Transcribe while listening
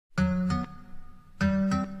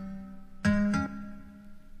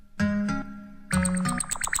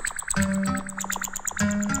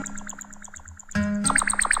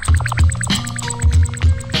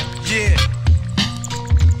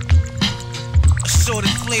assorted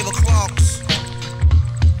flavor clogs.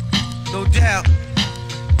 No doubt.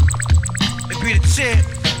 They be the champ.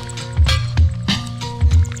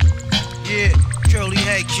 Yeah, curly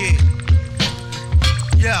head kid.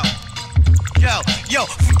 Yo,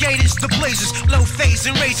 Gators, the blazers, low phase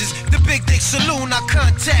and razors. The big dick saloon, I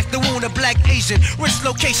contact the wounded black Asian. Rich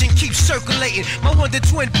location keeps circulating. My wonder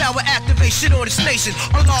twin power activation on this nation.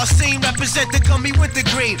 On our scene, represent the gummy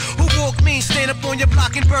wintergreen. Who walk mean, stand up on your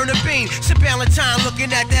block and burn a bean. Sip Valentine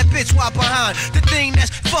looking at that bitch while behind. The thing that's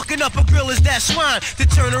fucking up a grill is that swine. To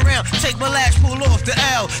turn around, take my last pull off the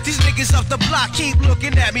L. These niggas off the block keep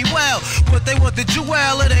looking at me well. But they want the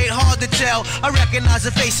jewel, it ain't hard to tell. I recognize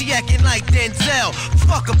the face, he acting like Denzel.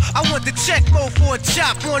 Fuck him, I want the check mode for a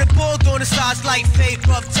chop. Wanted balled on the sides like fade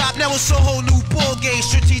rough top. Now it's a whole new ball game,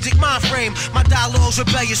 strategic mind frame. My dialogues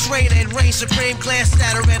rebellious rain and reign supreme. Glance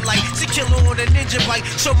at a red light, to kill on a ninja bite.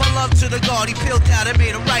 Show my love to the guard, he peeled out and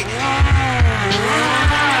made it right.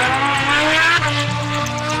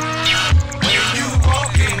 When you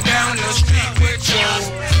walking down the street with your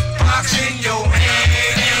box in your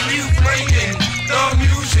hand and you playing the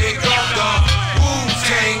music of the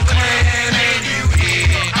Wu-Tang Clan and you hear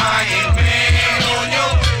Iron Man on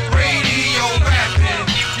your radio rapping,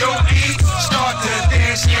 your feet start to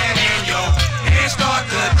dance and your hands start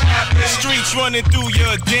to clapping. Streets running through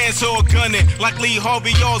your dance hall gunning like Lee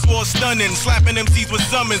Harvey Oswald stunning, slapping MCs with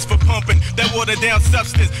summons for pumping that watered down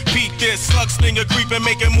substance. Peep this, slug slinger creeping,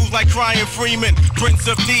 making moves like Crying Freeman. Prince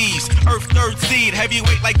of Thieves, Earth third seed,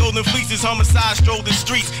 heavyweight like golden fleeces. Homicide stroll the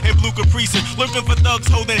streets in blue caprices, looking for thugs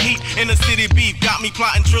holding heat in the city beef. Got me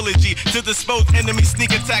plotting trilogy to dispose enemy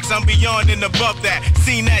sneak attacks. I'm beyond and above that.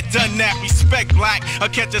 Seen that, done that. Respect black. I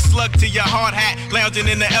catch a slug to your hard hat, lounging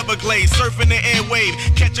in the Everglades, surfing the airwave.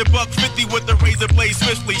 Catch a $150 with the razor blade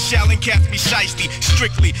swiftly. Shalling cats be shiesty,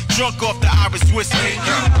 strictly drunk off the Irish whiskey. When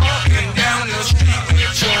you walking down the street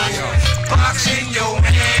with your box in your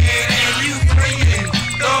hand and you playing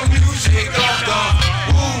the music of the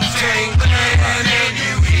Wu-Tang Clan and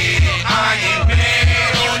you hear Iron Man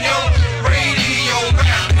on your radio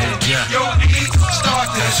rapping, your feet start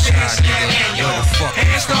to dance and your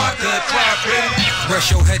hands start to clapping.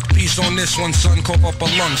 Brush your headpiece on this one, son. Cough up a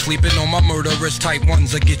lung. Sleeping on my murderous type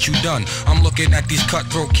ones that get you done. I'm looking at these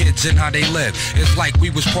cutthroat kids and how they live. It's like we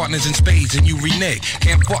was partners in spades and you renege.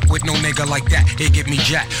 Can't fuck with no nigga like that. It get me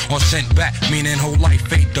jacked or sent back. Meaning whole life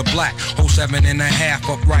fade to black. Whole 7.5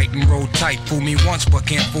 upright and roll tight. Fool me once but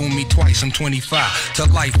can't fool me twice. I'm 25 to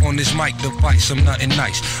life on this mic device. I'm nothing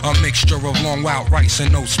nice. A mixture of long wild rice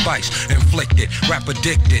and no spice. Inflicted, rap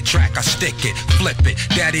addicted. Track I stick it, flip it.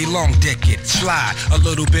 Daddy long dick it. Slide a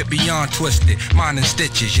little bit beyond twisted. Mine in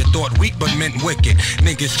stitches. You thought weak but meant wicked.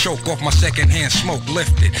 Niggas choke off my secondhand smoke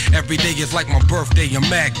lifted. Every day is like my birthday. I'm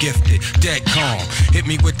mad gifted. Dead calm. Hit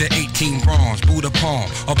me with the 18 bronze. Buddha palm.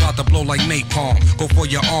 About to blow like napalm. Go for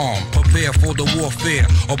your arm. Prepare for the warfare.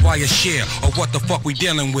 Or buy a share of what the fuck we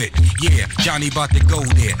dealing with. Yeah, Johnny about to go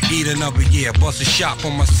there. Eat another year. Bust a shot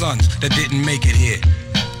for my sons that didn't make it here.